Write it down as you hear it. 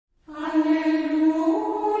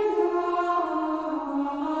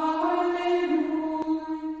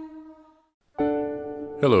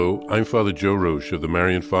Hello, I'm Father Joe Roesch of the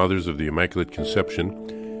Marian Fathers of the Immaculate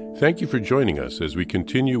Conception. Thank you for joining us as we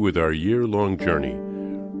continue with our year-long journey,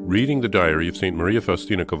 reading the diary of St. Maria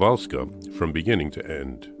Faustina Kowalska from beginning to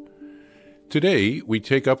end. Today, we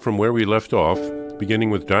take up from where we left off,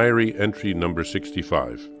 beginning with diary entry number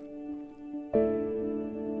 65.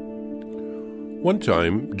 One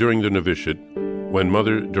time, during the novitiate, when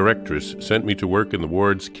Mother Directress sent me to work in the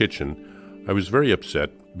ward's kitchen, I was very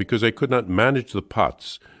upset because I could not manage the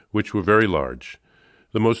pots, which were very large.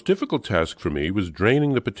 The most difficult task for me was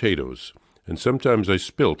draining the potatoes, and sometimes I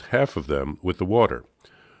spilt half of them with the water.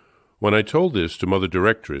 When I told this to Mother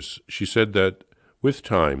Directress, she said that with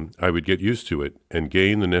time I would get used to it and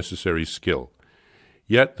gain the necessary skill.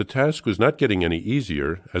 Yet the task was not getting any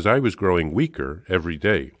easier, as I was growing weaker every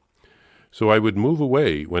day. So I would move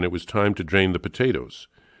away when it was time to drain the potatoes.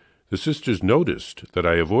 The sisters noticed that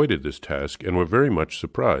I avoided this task and were very much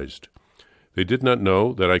surprised. They did not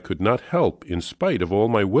know that I could not help, in spite of all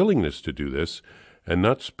my willingness to do this, and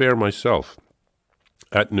not spare myself.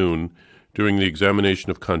 At noon, during the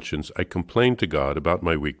examination of conscience, I complained to God about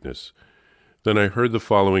my weakness. Then I heard the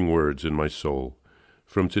following words in my soul: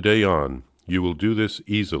 "From today on, you will do this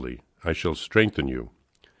easily. I shall strengthen you."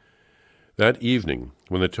 That evening,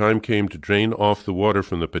 when the time came to drain off the water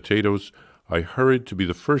from the potatoes, I hurried to be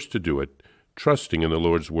the first to do it, trusting in the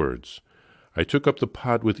Lord's words. I took up the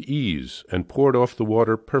pot with ease and poured off the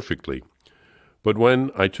water perfectly. But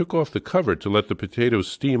when I took off the cover to let the potatoes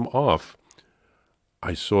steam off,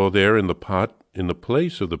 I saw there in the pot, in the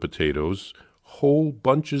place of the potatoes, whole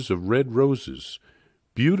bunches of red roses,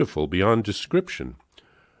 beautiful beyond description.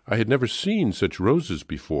 I had never seen such roses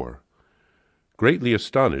before. Greatly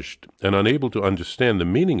astonished and unable to understand the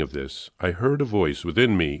meaning of this, I heard a voice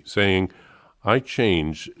within me saying, "I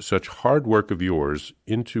change such hard work of yours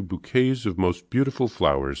into bouquets of most beautiful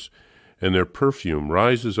flowers, and their perfume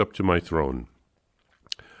rises up to my throne."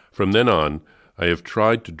 From then on, I have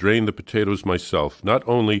tried to drain the potatoes myself, not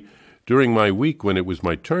only during my week when it was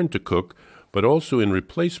my turn to cook, but also in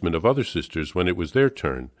replacement of other sisters when it was their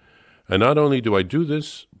turn. And not only do I do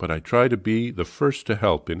this, but I try to be the first to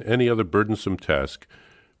help in any other burdensome task,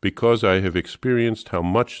 because I have experienced how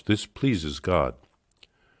much this pleases God.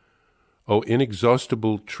 O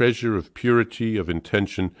inexhaustible treasure of purity of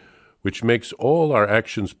intention, which makes all our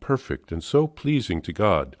actions perfect and so pleasing to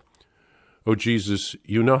God. O Jesus,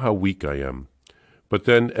 you know how weak I am, but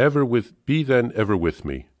then be ever with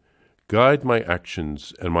me. Guide my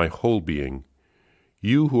actions and my whole being,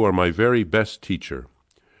 you who are my very best teacher.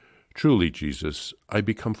 Truly, Jesus, I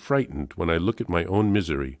become frightened when I look at my own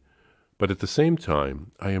misery, but at the same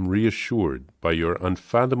time I am reassured by your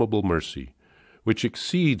unfathomable mercy, which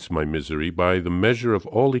exceeds my misery by the measure of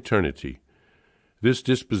all eternity. This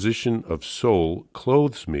disposition of soul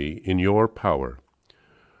clothes me in your power.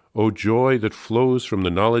 O joy that flows from the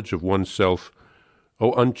knowledge of oneself,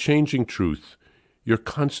 O unchanging truth, your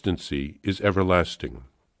constancy is everlasting.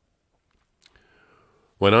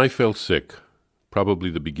 When I fell sick, probably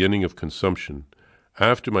the beginning of consumption,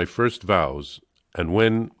 after my first vows, and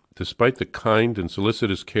when, despite the kind and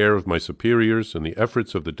solicitous care of my superiors and the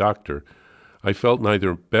efforts of the doctor, I felt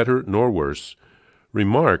neither better nor worse,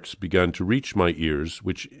 remarks began to reach my ears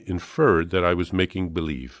which inferred that I was making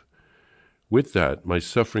believe. With that, my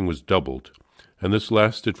suffering was doubled, and this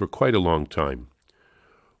lasted for quite a long time.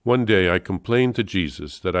 One day I complained to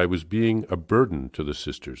Jesus that I was being a burden to the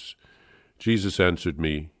sisters. Jesus answered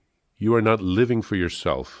me, "You are not living for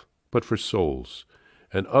yourself, but for souls,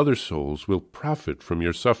 and other souls will profit from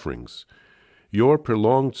your sufferings. Your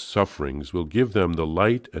prolonged sufferings will give them the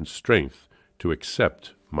light and strength to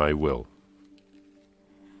accept my will."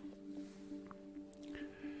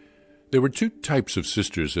 There were two types of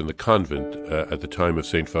sisters in the convent at the time of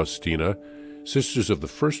St. Faustina. Sisters of the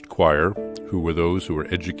first choir, who were those who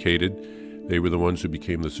were educated. They were the ones who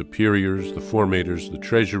became the superiors, the formators, the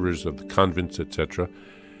treasurers of the convents, etc.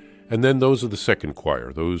 And then those of the second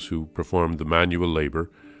choir, those who performed the manual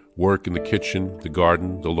labor, work in the kitchen, the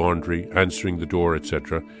garden, the laundry, answering the door,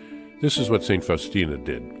 etc. This is what St. Faustina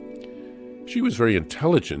did. She was very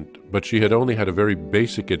intelligent, but she had only had a very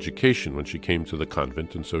basic education when she came to the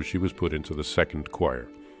convent, and so she was put into the second choir.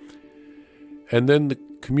 And then the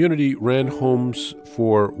community ran homes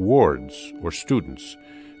for wards or students.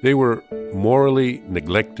 They were morally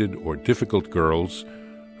neglected or difficult girls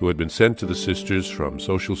who had been sent to the sisters from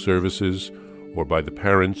social services or by the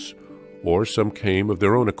parents, or some came of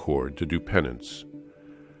their own accord to do penance.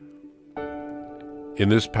 In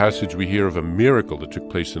this passage we hear of a miracle that took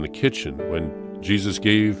place in the kitchen when Jesus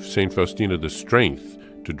gave St. Faustina the strength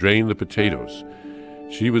to drain the potatoes.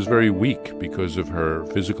 She was very weak because of her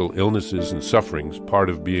physical illnesses and sufferings, part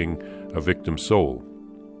of being a victim soul.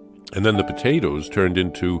 And then the potatoes turned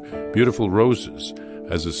into beautiful roses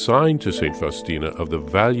as a sign to St. Faustina of the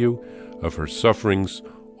value of her sufferings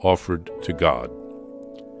offered to God.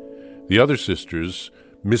 The other sisters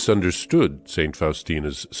misunderstood St.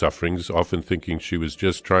 Faustina's sufferings, often thinking she was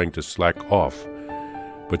just trying to slack off.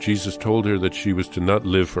 But Jesus told her that she was to not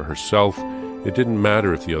live for herself. It didn't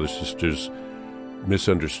matter if the other sisters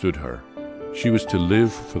misunderstood her. She was to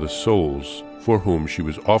live for the souls for whom she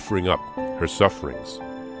was offering up her sufferings.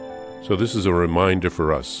 So this is a reminder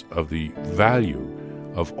for us of the value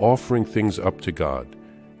of offering things up to God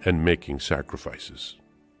and making sacrifices.